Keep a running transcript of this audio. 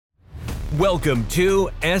Welcome to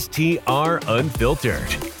STR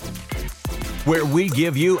Unfiltered, where we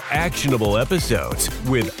give you actionable episodes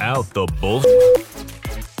without the bullshit.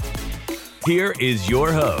 Here is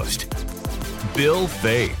your host, Bill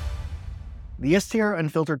Faith. The STR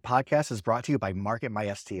Unfiltered podcast is brought to you by Market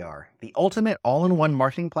My STR, the ultimate all-in-one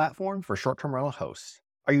marketing platform for short-term rental hosts.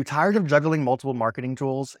 Are you tired of juggling multiple marketing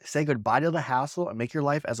tools? Say goodbye to the hassle and make your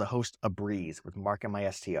life as a host a breeze with Market My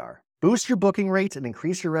STR. Boost your booking rates and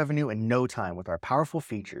increase your revenue in no time with our powerful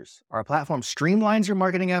features. Our platform streamlines your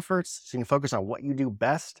marketing efforts so you can focus on what you do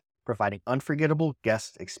best, providing unforgettable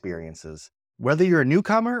guest experiences. Whether you're a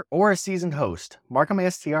newcomer or a seasoned host, Market My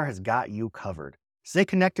STR has got you covered. Stay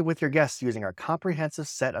connected with your guests using our comprehensive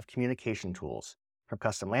set of communication tools. From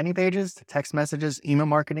custom landing pages to text messages, email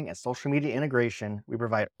marketing, and social media integration, we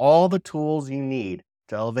provide all the tools you need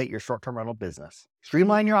to elevate your short-term rental business.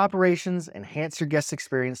 Streamline your operations, enhance your guest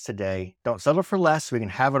experience today. Don't settle for less so we can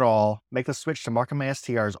have it all. Make the switch to Market My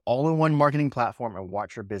STR's all-in-one marketing platform and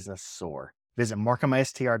watch your business soar. Visit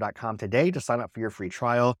marketmystr.com today to sign up for your free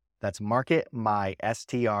trial. That's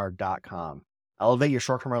marketmystr.com. Elevate your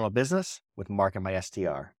short-term rental business with Market My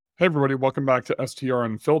STR. Hey everybody, welcome back to STR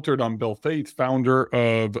Unfiltered. I'm Bill Faith, founder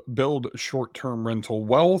of Build Short-Term Rental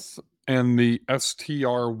Wealth and the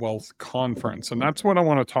STR Wealth Conference. And that's what I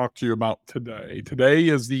want to talk to you about today. Today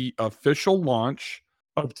is the official launch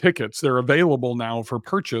of tickets. They're available now for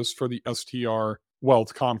purchase for the STR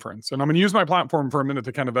Wealth Conference. And I'm going to use my platform for a minute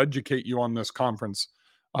to kind of educate you on this conference.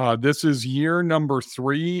 This is year number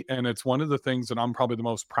 3, and it's one of the things that I'm probably the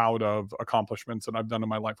most proud of accomplishments that I've done in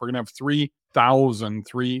my life. We're going to have 3,000,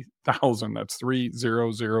 that's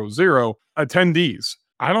 3,000 attendees.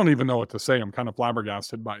 I don't even know what to say. I'm kind of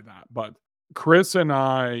flabbergasted by that. But Chris and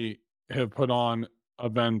I have put on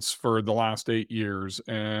events for the last 8 years,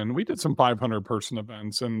 and we did some 500-person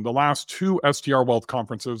events. And the last 2 STR Wealth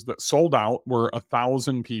conferences that sold out were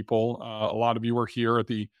 1,000 people. A lot of you were here at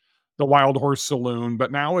the Wild Horse Saloon,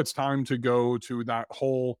 but now it's time to go to that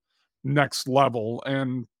whole next level.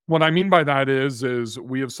 And what I mean by that is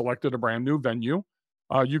we have selected a brand new venue.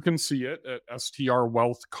 You can see it at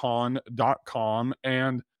strwealthcon.com,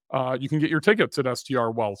 and you can get your tickets at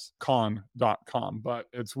strwealthcon.com. But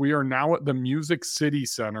we are now at the Music City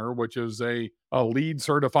Center, which is a LEED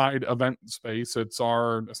certified event space. It's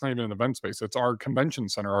not even an event space. It's our convention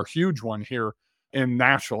center, our huge one here in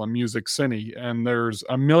Nashville and Music City. And there's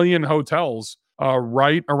 1 million hotels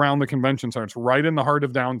right around the convention center. It's right in the heart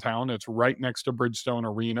of downtown. It's right next to Bridgestone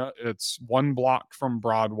Arena. It's 1 block from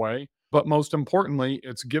Broadway. But most importantly,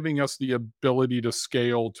 it's giving us the ability to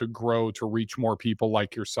scale, to grow, to reach more people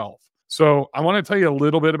like yourself. So I want to tell you a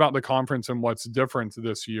little bit about the conference and what's different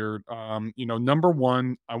this year. Number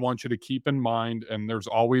one, I want you to keep in mind, and there's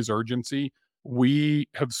always urgency, we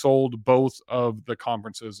have sold both of the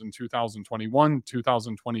conferences in 2021,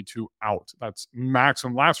 2022 out. That's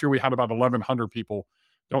maximum. Last year, we had about 1,100 people.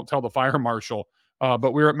 Don't tell the fire marshal.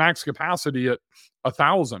 But we were at max capacity at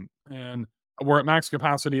 1,000. And we're at max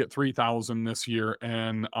capacity at 3,000 this year.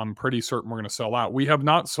 And I'm pretty certain we're going to sell out. We have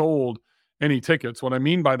not sold any tickets. What I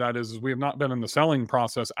mean by that is we have not been in the selling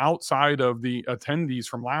process outside of the attendees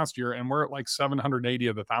from last year. And we're at like 780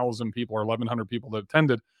 of the 1,000 people or 1,100 people that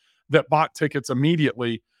attended that bought tickets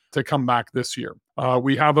immediately to come back this year.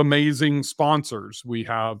 We have amazing sponsors. We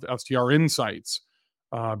have STR Insights.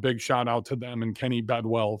 Big shout out to them and Kenny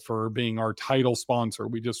Bedwell for being our title sponsor.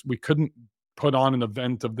 We couldn't put on an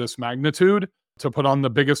event of this magnitude, to put on the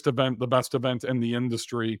biggest event, the best event in the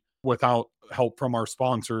industry, without help from our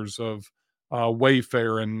sponsors of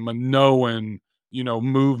Wayfair and Minoan,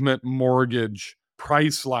 Movement Mortgage,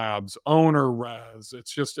 Price Labs, Owner Res.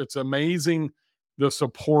 It's amazing the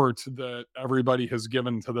support that everybody has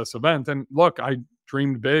given to this event. And look, I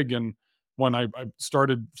dreamed big. And when I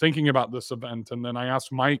started thinking about this event, and then I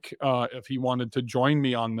asked Mike if he wanted to join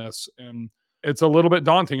me on this, and it's a little bit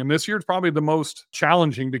daunting. And this year is probably the most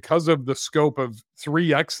challenging because of the scope of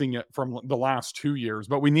 3Xing it from the last 2 years.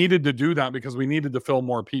 But we needed to do that because we needed to fill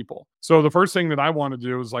more people. So the first thing that I want to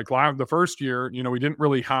do is the first year, we didn't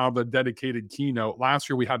really have a dedicated keynote. Last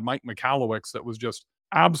year we had Mike McAllowicz that was just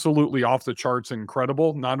absolutely off the charts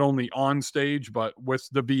incredible, not only on stage, but with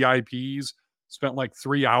the VIPs. Spent like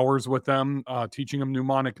 3 hours with them, teaching them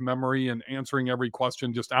mnemonic memory and answering every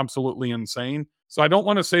question, just absolutely insane. So I don't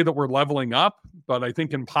want to say that we're leveling up, but I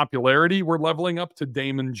think in popularity, we're leveling up to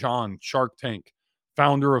Daymond John, Shark Tank,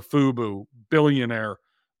 founder of FUBU, billionaire.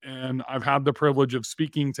 And I've had the privilege of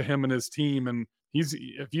speaking to him and his team. And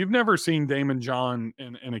if you've never seen Daymond John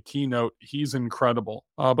in a keynote, he's incredible.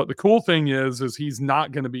 But the cool thing is he's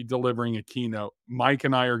not going to be delivering a keynote. Mike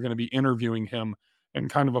and I are going to be interviewing him and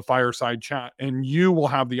kind of a fireside chat. And you will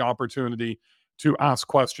have the opportunity to ask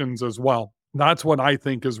questions as well. That's what I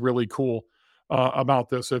think is really cool about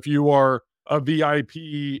this. If you are a VIP,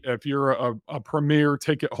 if you're a premier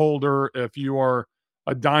ticket holder, if you are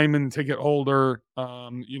a diamond ticket holder,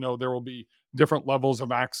 there will be different levels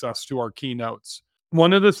of access to our keynotes.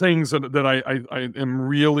 One of the things that I am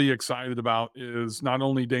really excited about is not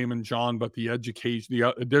only Daymond John, but the education,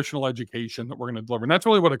 the additional education that we're going to deliver. And that's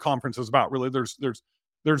really what a conference is about. Really,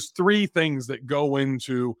 there's three things that go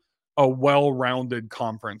into a well-rounded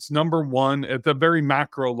conference. Number one, at the very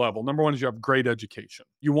macro level, number one is you have great education.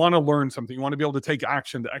 You want to learn something. You want to be able to take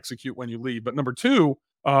action to execute when you leave. But number two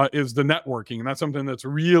is the networking. And that's something that's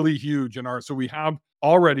really huge in so we have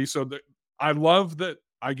already, I love that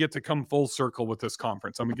I get to come full circle with this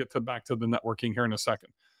conference. I'm going to get back to the networking here in a second.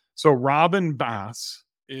 So Robin Bass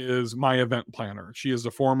is my event planner. She is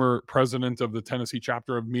the former president of the Tennessee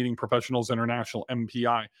chapter of Meeting Professionals International,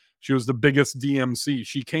 MPI. She was the biggest DMC.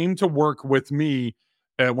 She came to work with me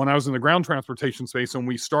when I was in the ground transportation space, and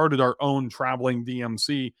we started our own traveling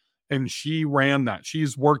DMC, and she ran that.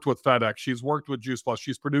 She's worked with FedEx. She's worked with Juice Plus.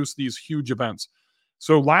 She's produced these huge events.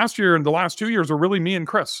 So last year and the last 2 years were really me and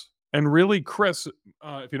Chris. And really, Chris,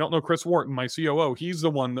 if you don't know Chris Wharton, my COO, he's the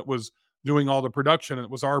one that was doing all the production. And it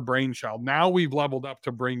was our brainchild. Now we've leveled up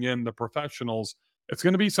to bring in the professionals. It's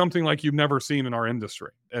going to be something like you've never seen in our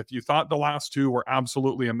industry. If you thought the last two were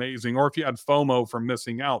absolutely amazing, or if you had FOMO from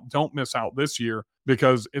missing out, don't miss out this year,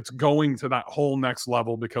 because it's going to that whole next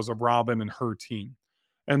level because of Robin and her team.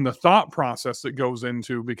 And the thought process that goes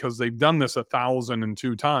into, because they've done this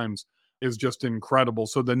 1,002 times, is just incredible.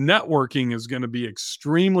 So the networking is going to be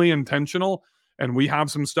extremely intentional, and we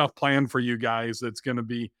have some stuff planned for you guys that's going to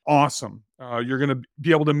be awesome. You're going to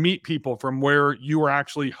be able to meet people from where you are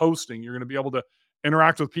actually hosting. You're going to be able to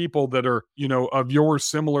interact with people that are, of your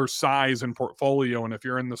similar size and portfolio. And if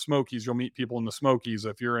you're in the Smokies, you'll meet people in the Smokies.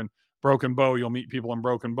 If you're in Broken Bow, you'll meet people in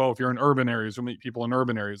Broken Bow. If you're in urban areas, you'll meet people in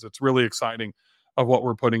urban areas. It's really exciting of what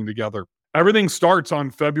we're putting together. Everything starts on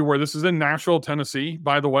February. This is in Nashville, Tennessee,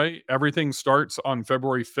 by the way. Everything starts on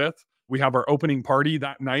February 5th. We have our opening party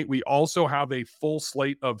that night. We also have a full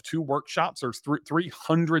slate of 2 workshops. There's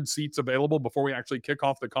 300 seats available before we actually kick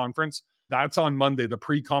off the conference. That's on Monday, the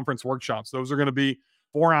pre-conference workshops. Those are going to be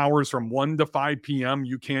 4 hours from 1 to 5 p.m.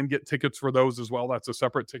 You can get tickets for those as well. That's a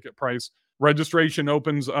separate ticket price. Registration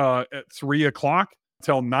opens at 3 o'clock.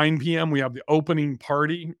 Till 9 p.m. We have the opening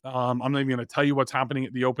party. I'm not even going to tell you what's happening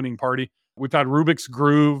at the opening party. We've had Rubik's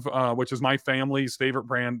Groove, which is my family's favorite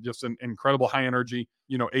brand, just an incredible high energy,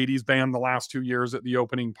 80s band the last 2 years at the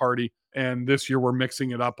opening party. And this year we're mixing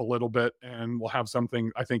it up a little bit, and we'll have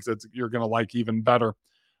something I think that you're going to like even better.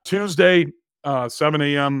 Tuesday, 7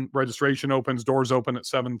 a.m. registration opens, doors open at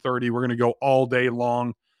 7:30. We're going to go all day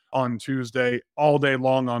long on Tuesday, all day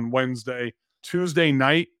long on Wednesday. Tuesday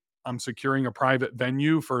night, I'm securing a private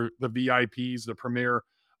venue for the VIPs, the premier,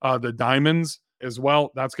 the diamonds as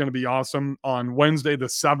well. That's going to be awesome. On Wednesday, the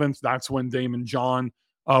 7th, that's when Daymond John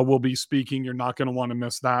will be speaking. You're not going to want to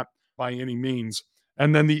miss that by any means.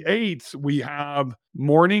 And then the 8th, we have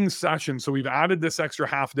morning session. So we've added this extra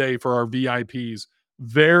half day for our VIPs.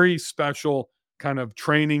 Very special kind of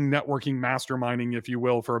training, networking, masterminding, if you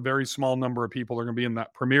will, for a very small number of people. They're going to be in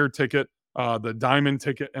that premier ticket, the diamond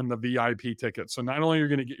ticket, and the VIP ticket. So not only are you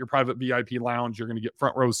going to get your private VIP lounge, you're going to get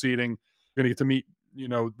front row seating, you're going to get to meet,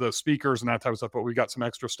 the speakers and that type of stuff, but we got some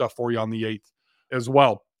extra stuff for you on the 8th as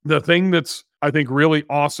well. The thing that's, I think, really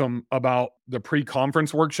awesome about the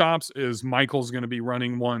pre-conference workshops is Michael's going to be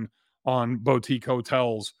running one on boutique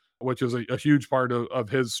hotels, which is a huge part of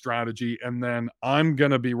his strategy. And then I'm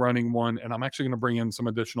going to be running one, and I'm actually going to bring in some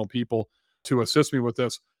additional people to assist me with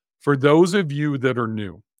this. For those of you that are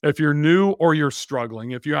new, if you're new or you're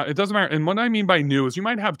struggling, it doesn't matter. And what I mean by new is you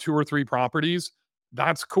might have 2 or 3 properties.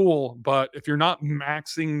 That's cool. But if you're not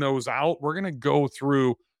maxing those out, we're going to go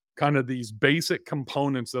through kind of these basic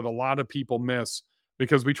components that a lot of people miss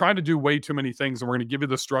because we try to do way too many things. And we're going to give you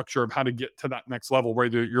the structure of how to get to that next level,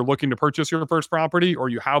 whether you're looking to purchase your first property or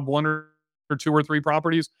you have 1 or 2 or 3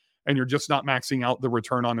 properties and you're just not maxing out the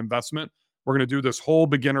return on investment. We're going to do this whole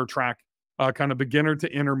beginner track, kind of beginner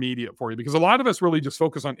to intermediate for you, because a lot of us really just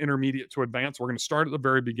focus on intermediate to advanced. We're going to start at the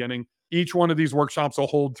very beginning. Each one of these workshops will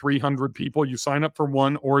hold 300 people. You sign up for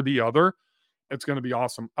one or the other. It's going to be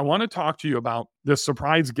awesome. I want to talk to you about this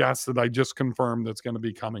surprise guest that I just confirmed that's going to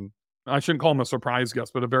be coming. I shouldn't call him a surprise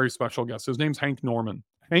guest, but a very special guest. His name's Hank Norman.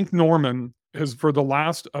 Hank Norman has, for the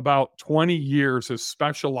last about 20 years, has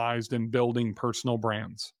specialized in building personal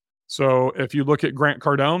brands. So if you look at Grant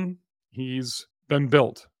Cardone, he's been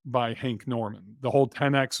built. by Hank Norman. The whole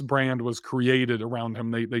 10X brand was created around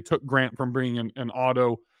him. They took Grant from being an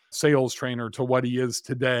auto sales trainer to what he is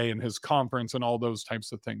today and his conference and all those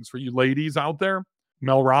types of things. For you ladies out there,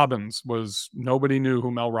 Mel Robbins nobody knew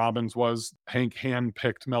who Mel Robbins was. Hank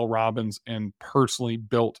handpicked Mel Robbins and personally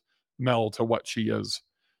built Mel to what she is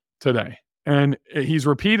today. And he's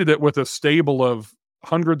repeated it with a stable of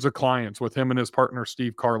hundreds of clients with him and his partner,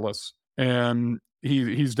 Steve Carless. And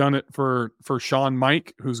he's done it for Sean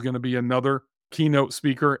Mike, who's going to be another keynote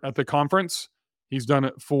speaker at the conference. He's done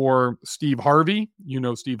it for Steve Harvey. You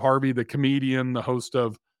know Steve Harvey, the comedian, the host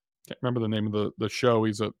of, can't remember the name of the show.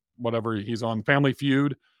 He's on Family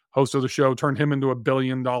Feud, host of the show, turned him into $1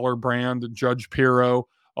 billion brand, Judge Pirro.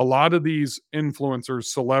 A lot of these influencers,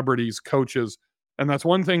 celebrities, coaches. And that's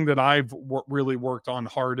one thing that I've really worked on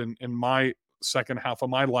hard in my second half of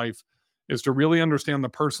my life, is to really understand the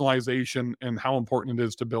personalization and how important it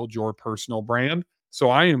is to build your personal brand. So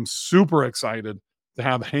I am super excited to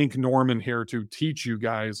have Hank Norman here to teach you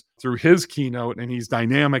guys through his keynote. And he's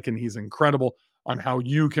dynamic and he's incredible on how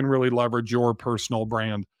you can really leverage your personal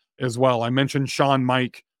brand as well. I mentioned Sean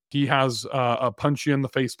Mike. He has a Punch You in the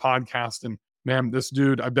Face podcast. And man, this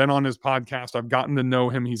dude, I've been on his podcast. I've gotten to know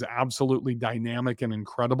him. He's absolutely dynamic and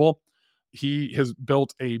incredible. He has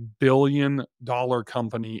built a $1 billion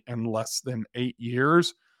company in less than 8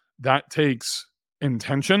 years. That takes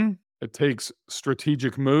intention. It takes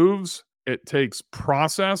strategic moves. It takes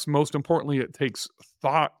process. Most importantly, it takes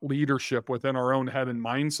thought leadership within our own head and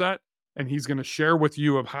mindset. And he's going to share with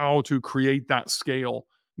you of how to create that scale,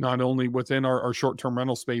 not only within our short-term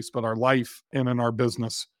rental space, but our life and in our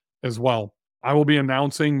business as well. I will be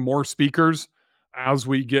announcing more speakers as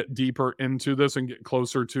we get deeper into this and get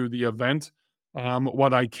closer to the event.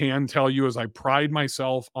 What I can tell you is I pride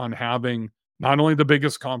myself on having not only the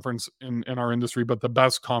biggest conference in our industry, but the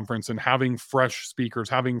best conference, and having fresh speakers,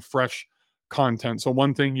 having fresh content. So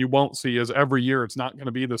one thing you won't see is every year it's not going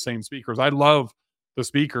to be the same speakers. I love the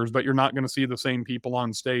speakers, but you're not going to see the same people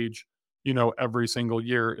on stage, every single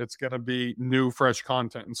year. It's going to be new, fresh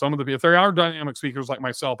content. And some of if there are dynamic speakers like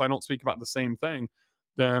myself, I don't speak about the same thing.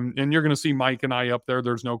 And you're going to see Mike and I up there.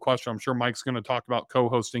 There's no question. I'm sure Mike's going to talk about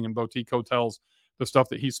co-hosting and boutique hotels, the stuff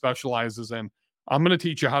that he specializes in. I'm going to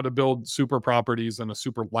teach you how to build super properties and a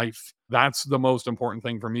super life. That's the most important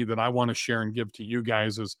thing for me that I want to share and give to you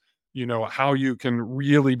guys is, how you can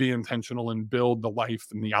really be intentional and build the life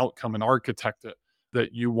and the outcome and architect it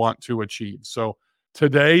that you want to achieve. So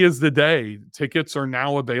today is the day. Tickets are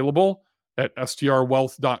now available at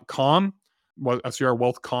strwealth.com,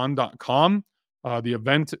 strwealthcon.com. The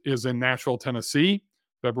event is in Nashville, Tennessee,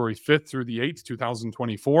 February 5th through the 8th,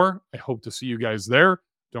 2024. I hope to see you guys there.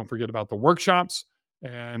 Don't forget about the workshops.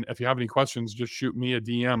 And if you have any questions, just shoot me a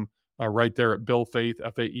DM right there at Bill Faeth,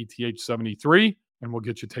 Faeth 73, and we'll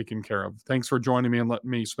get you taken care of. Thanks for joining me and let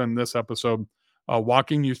me spend this episode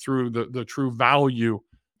walking you through the true value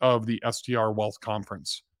of the STR Wealth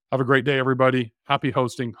Conference. Have a great day, everybody. Happy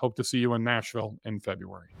hosting. Hope to see you in Nashville in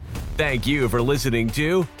February. Thank you for listening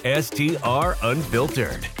to STR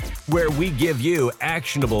Unfiltered, where we give you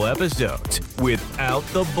actionable episodes without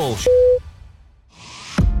the bullshit.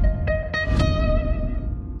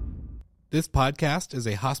 This podcast is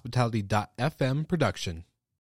a Hospitality.fm production.